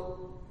know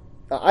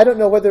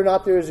whether or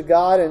not there is a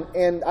God,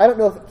 and I don't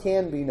know if it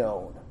can be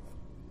known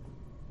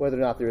whether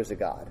or not there is a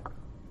God.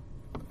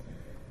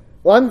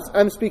 Well,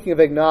 I'm speaking of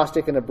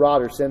agnostic in a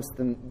broader sense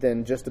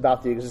than just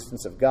about the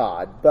existence of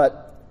God,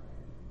 but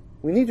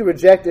we need to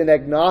reject an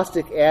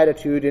agnostic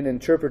attitude in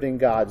interpreting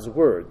God's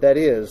Word. That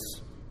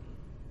is,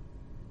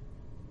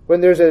 when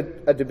there's a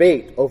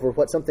debate over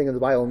what something in the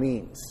Bible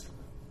means,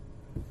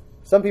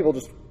 some people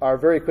just are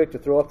very quick to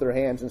throw up their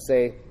hands and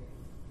say,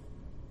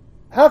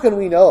 how can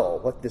we know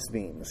what this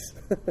means?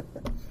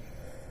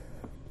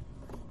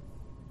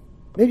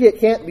 Maybe it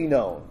can't be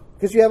known,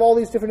 because you have all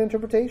these different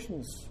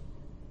interpretations.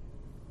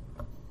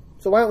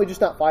 So why don't we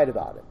just not fight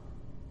about it?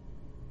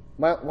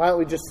 Why don't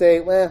we just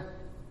say, well,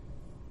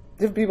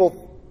 different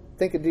people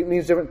think it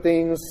means different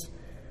things,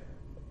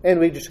 and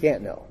we just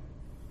can't know.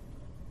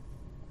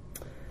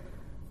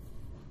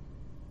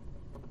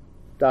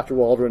 Dr.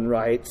 Waldron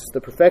writes, the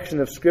perfection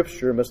of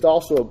Scripture must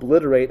also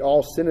obliterate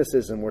all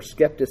cynicism or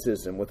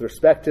skepticism with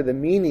respect to the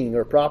meaning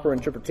or proper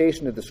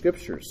interpretation of the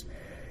Scriptures.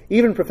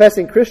 Even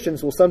professing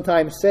Christians will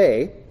sometimes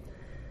say,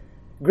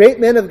 great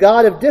men of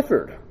God have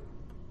differed,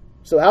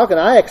 so how can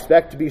I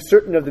expect to be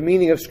certain of the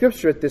meaning of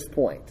Scripture at this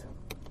point?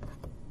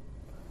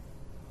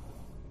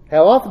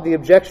 How often the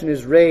objection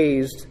is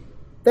raised,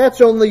 that's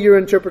only your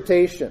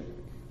interpretation.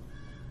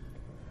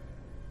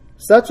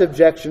 Such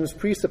objections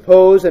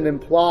presuppose and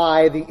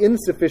imply the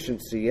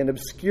insufficiency and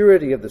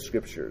obscurity of the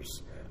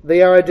Scriptures.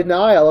 They are a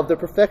denial of the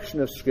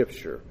perfection of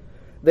Scripture.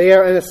 They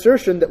are an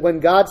assertion that when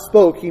God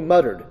spoke, He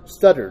muttered,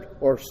 stuttered,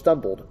 or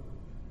stumbled.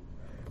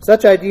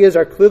 Such ideas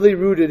are clearly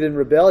rooted in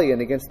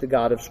rebellion against the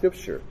God of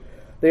Scripture.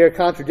 They are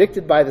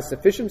contradicted by the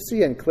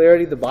sufficiency and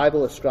clarity the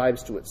Bible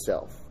ascribes to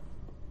itself.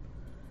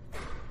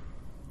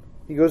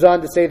 He goes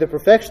on to say the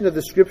perfection of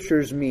the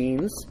Scriptures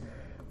means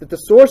that the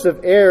source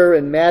of error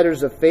in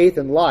matters of faith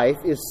and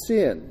life is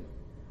sin.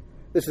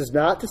 This is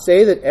not to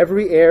say that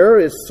every error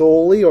is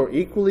solely or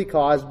equally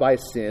caused by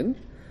sin.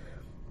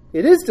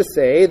 It is to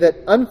say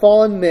that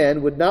unfallen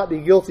men would not be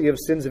guilty of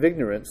sins of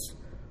ignorance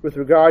with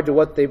regard to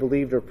what they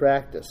believed or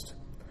practiced.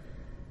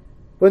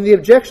 When the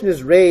objection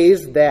is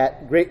raised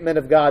that great men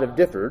of God have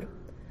differed,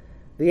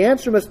 the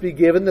answer must be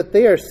given that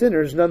they are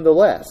sinners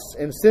nonetheless,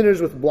 and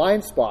sinners with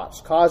blind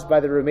spots caused by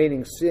the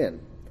remaining sin.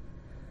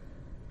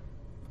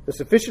 The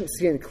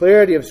sufficiency and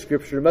clarity of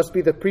Scripture must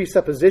be the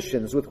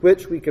presuppositions with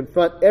which we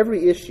confront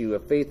every issue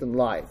of faith and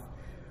life.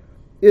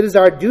 It is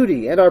our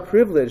duty and our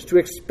privilege to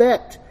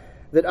expect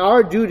that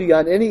our duty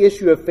on any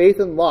issue of faith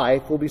and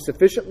life will be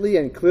sufficiently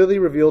and clearly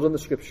revealed in the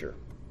Scripture.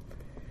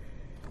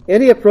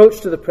 Any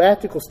approach to the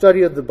practical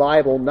study of the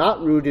Bible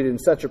not rooted in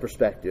such a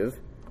perspective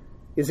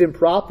is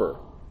improper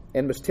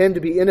and must tend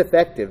to be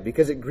ineffective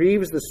because it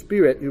grieves the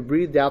Spirit who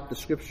breathed out the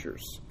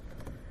Scriptures.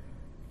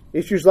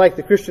 Issues like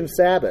the Christian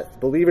Sabbath,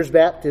 believers'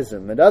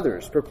 baptism, and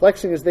others,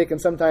 perplexing as they can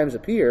sometimes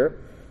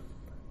appear,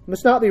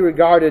 must not be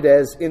regarded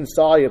as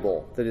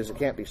insoluble, that is, it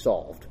can't be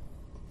solved.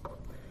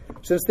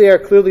 Since they are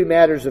clearly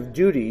matters of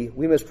duty,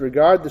 we must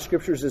regard the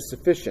Scriptures as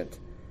sufficient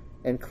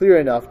and clear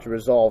enough to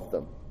resolve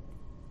them.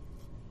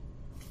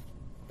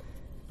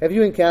 Have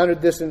you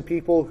encountered this in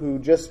people who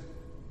just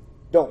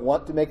don't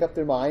want to make up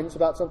their minds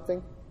about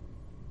something?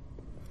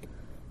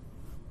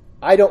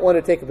 I don't want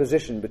to take a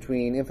position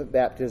between infant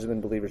baptism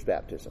and believer's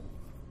baptism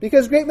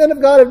because great men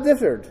of God have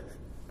differed.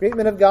 Great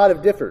men of God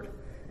have differed.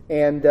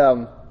 And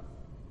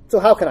so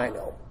how can I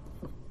know?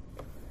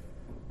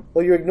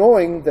 Well, you're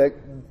ignoring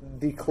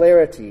the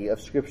clarity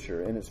of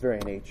Scripture in its very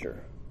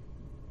nature.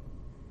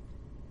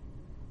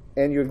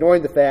 And you're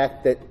ignoring the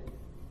fact that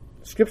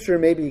Scripture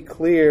may be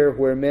clear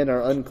where men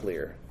are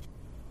unclear.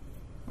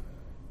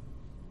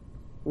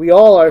 We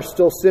all are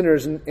still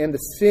sinners, and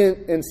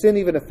sin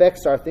even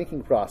affects our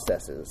thinking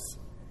processes.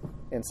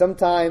 And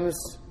sometimes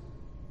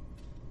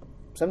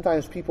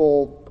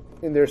people,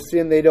 in their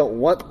sin, they don't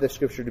want the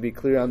Scripture to be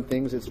clear on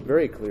things it's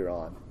very clear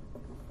on.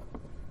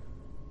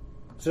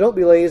 So don't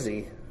be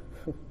lazy.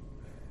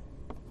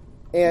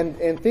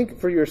 And think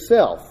for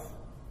yourself.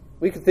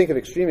 We could think of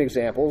extreme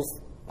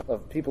examples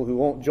of people who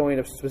won't join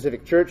a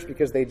specific church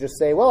because they just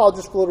say, well, I'll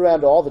just float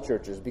around to all the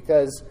churches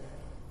because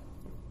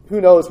who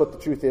knows what the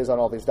truth is on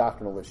all these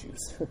doctrinal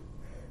issues.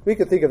 We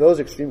could think of those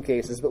extreme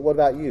cases, but what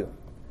about you?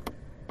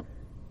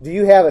 Do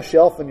you have a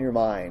shelf in your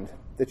mind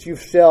that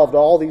you've shelved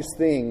all these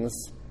things?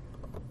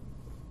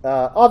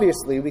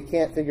 Obviously, we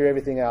can't figure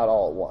everything out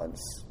all at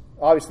once.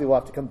 Obviously, we'll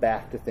have to come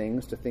back to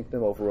things to think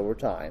them over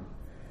time.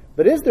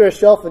 But is there a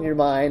shelf in your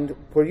mind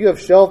where you have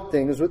shelved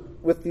things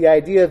with the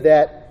idea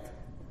that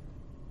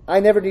I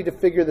never need to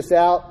figure this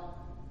out,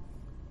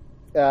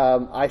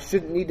 I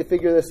shouldn't need to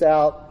figure this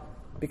out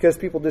because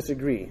people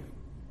disagree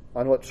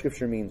on what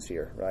Scripture means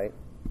here, right?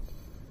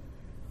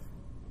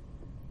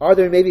 Are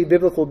there maybe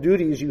biblical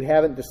duties you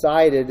haven't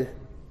decided,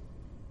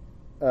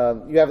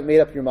 you haven't made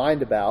up your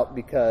mind about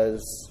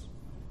because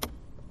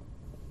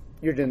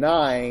you're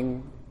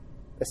denying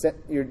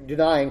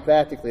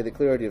practically the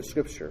clarity of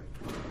Scripture?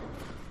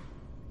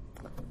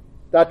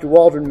 Dr.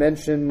 Waldron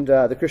mentioned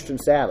the Christian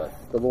Sabbath,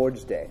 the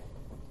Lord's Day.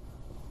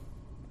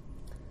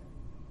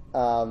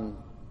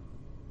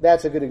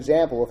 That's a good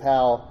example of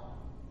how,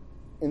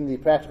 in the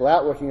practical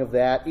outworking of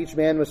that, each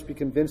man must be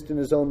convinced in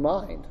his own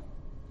mind.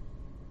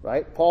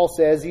 Right? Paul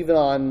says, even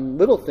on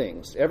little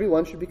things,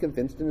 everyone should be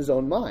convinced in his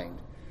own mind.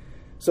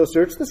 So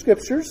search the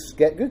Scriptures,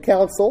 get good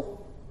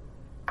counsel,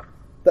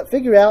 but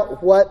figure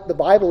out what the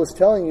Bible is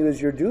telling you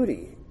is your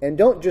duty. And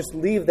don't just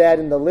leave that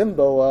in the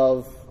limbo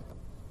of,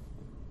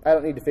 I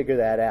don't need to figure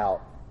that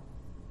out.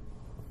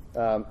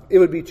 It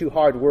would be too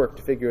hard work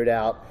to figure it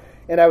out,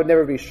 and I would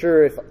never be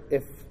sure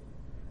if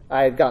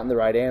I had gotten the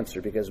right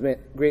answer, because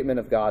great men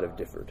of God have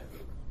differed.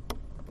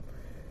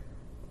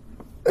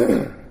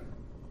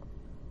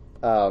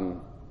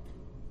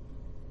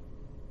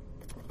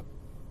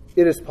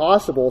 It is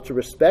possible to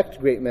respect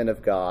great men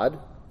of God.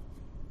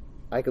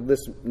 I could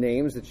list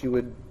names that you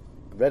would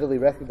readily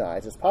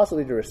recognize. It's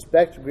possible to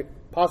respect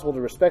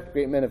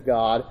great men of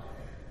God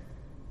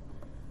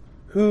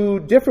who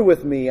differ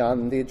with me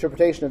on the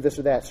interpretation of this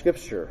or that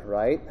Scripture,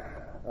 right?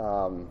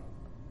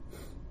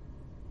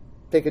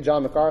 Take a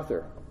John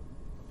MacArthur,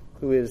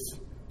 who is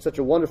such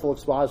a wonderful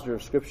expositor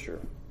of Scripture.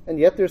 And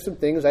yet there's some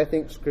things I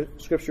think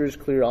Scripture is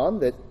clear on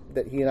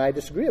that he and I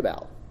disagree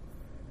about.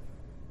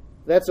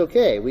 That's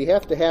okay. We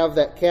have to have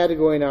that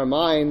category in our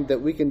mind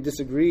that we can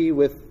disagree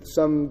with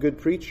some good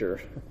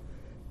preacher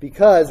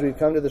because we've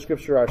come to the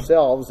Scripture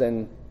ourselves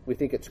and we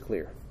think it's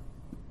clear.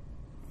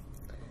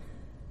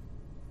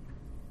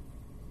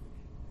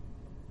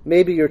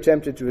 Maybe you're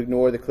tempted to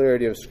ignore the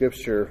clarity of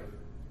Scripture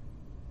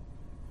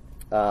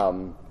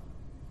when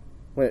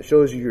it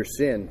shows you your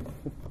sin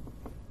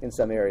in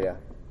some area.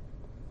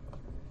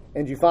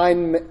 And you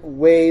find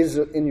ways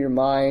in your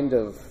mind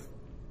of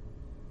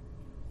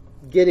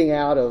getting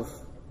out of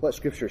what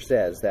Scripture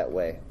says that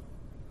way.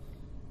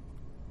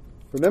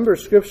 Remember,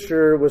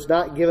 Scripture was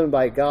not given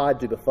by God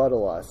to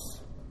befuddle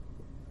us.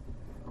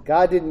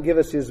 God didn't give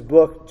us His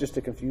book just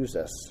to confuse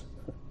us.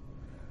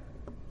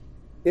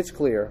 It's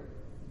clear.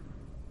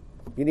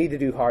 You need to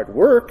do hard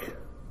work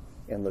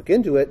and look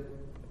into it,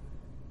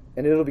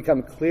 and it'll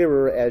become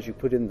clearer as you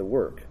put in the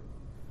work.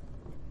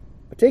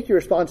 But take your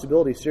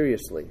responsibility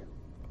seriously.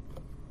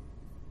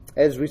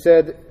 As we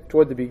said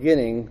toward the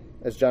beginning,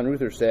 as John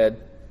Ruther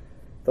said,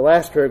 the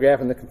last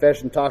paragraph in the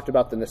confession talked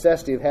about the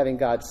necessity of having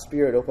God's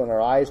Spirit open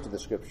our eyes to the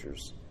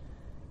Scriptures.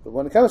 But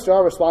when it comes to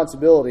our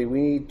responsibility,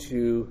 we need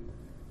to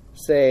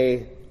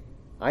say,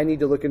 I need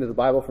to look into the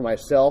Bible for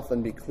myself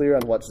and be clear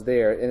on what's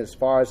there, and as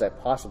far as I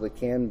possibly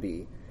can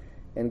be.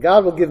 And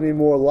God will give me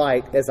more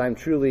light as I'm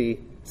truly,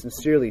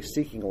 sincerely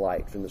seeking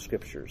light from the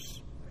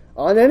Scriptures.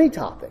 On any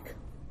topic.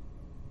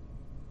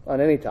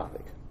 On any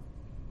topic.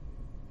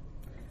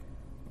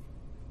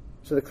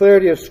 So the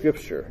clarity of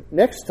Scripture.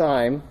 Next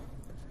time,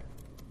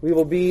 we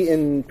will be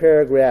in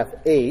paragraph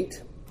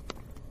 8.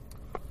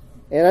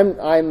 And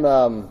I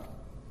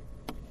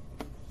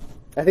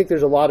think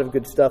there's a lot of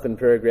good stuff in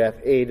paragraph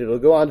 8. It'll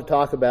go on to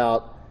talk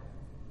about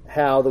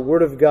how the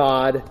Word of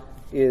God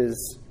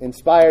is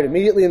inspired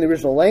immediately in the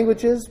original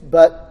languages,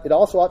 but it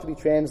also ought to be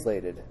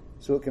translated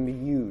so it can be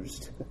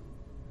used.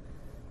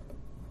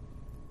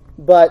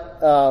 But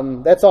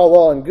that's all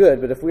well and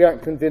good, but if we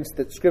aren't convinced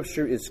that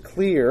Scripture is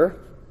clear,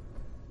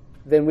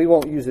 then we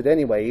won't use it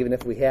anyway, even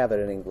if we have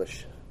it in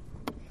English.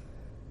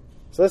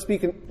 So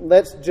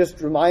let's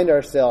just remind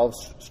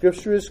ourselves,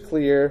 Scripture is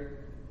clear.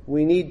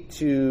 We need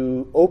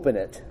to open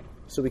it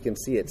so we can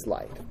see its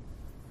light.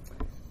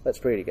 Let's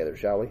pray together,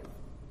 shall we?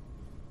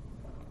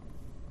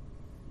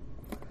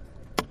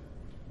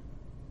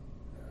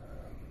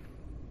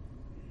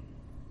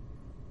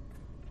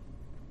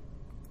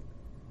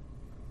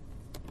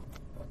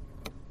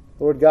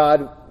 Lord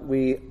God,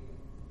 we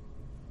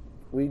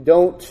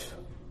don't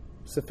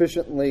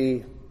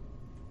sufficiently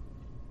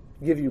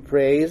give you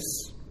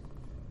praise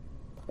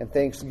and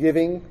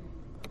thanksgiving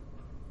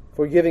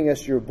for giving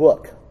us your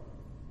book.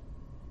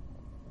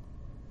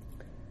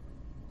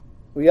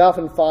 We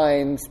often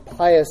find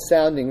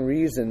pious-sounding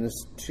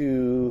reasons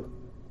to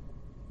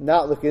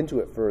not look into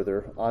it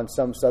further on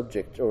some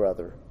subject or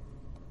other.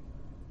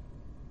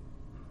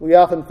 We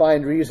often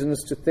find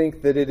reasons to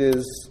think that it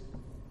is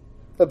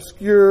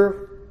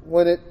obscure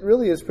when it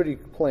really is pretty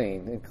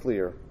plain and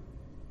clear.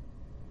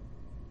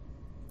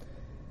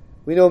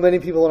 We know many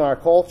people in our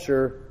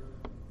culture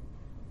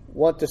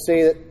want to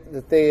say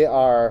that they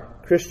are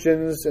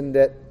Christians and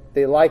that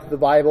they like the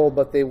Bible,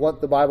 but they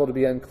want the Bible to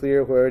be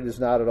unclear where it is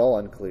not at all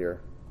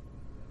unclear.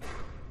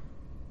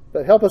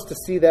 But help us to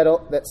see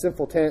that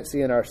sinful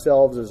tendency in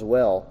ourselves as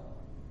well.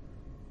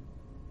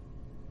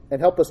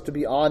 And help us to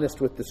be honest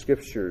with the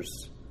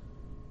Scriptures,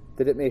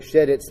 that it may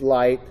shed its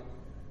light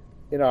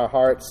in our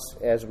hearts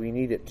as we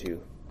need it to.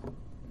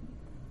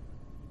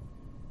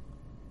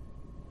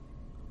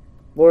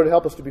 Lord,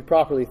 help us to be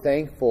properly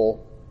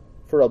thankful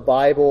for a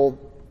Bible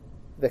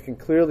that can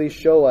clearly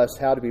show us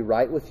how to be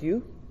right with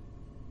you,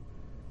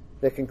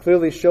 that can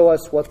clearly show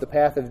us what the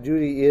path of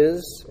duty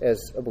is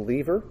as a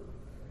believer,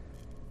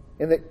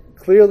 and that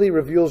clearly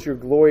reveals your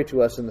glory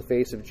to us in the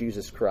face of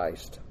Jesus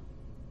Christ.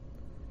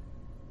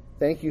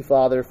 Thank you,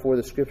 Father, for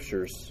the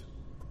Scriptures.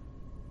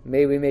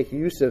 May we make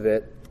use of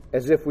it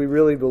as if we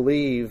really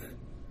believe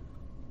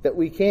that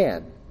we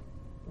can,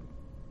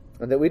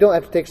 and that we don't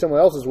have to take someone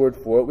else's word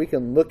for it. We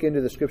can look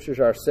into the Scriptures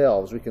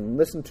ourselves. We can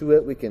listen to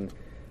it, we can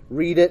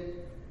read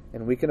it,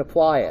 and we can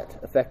apply it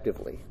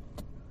effectively.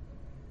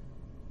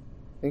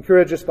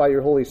 Encourage us by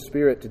your Holy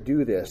Spirit to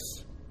do this.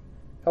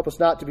 Help us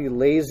not to be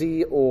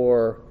lazy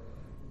or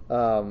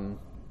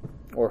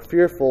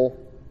fearful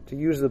to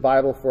use the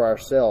Bible for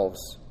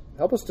ourselves.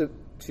 Help us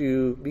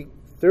to be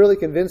thoroughly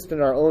convinced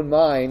in our own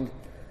mind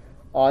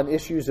on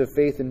issues of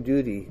faith and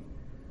duty,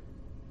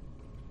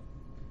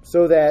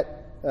 so that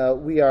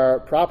we are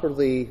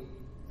properly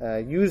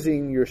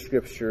using your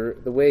Scripture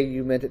the way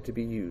you meant it to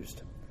be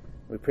used.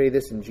 We pray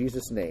this in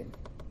Jesus' name.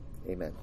 Amen.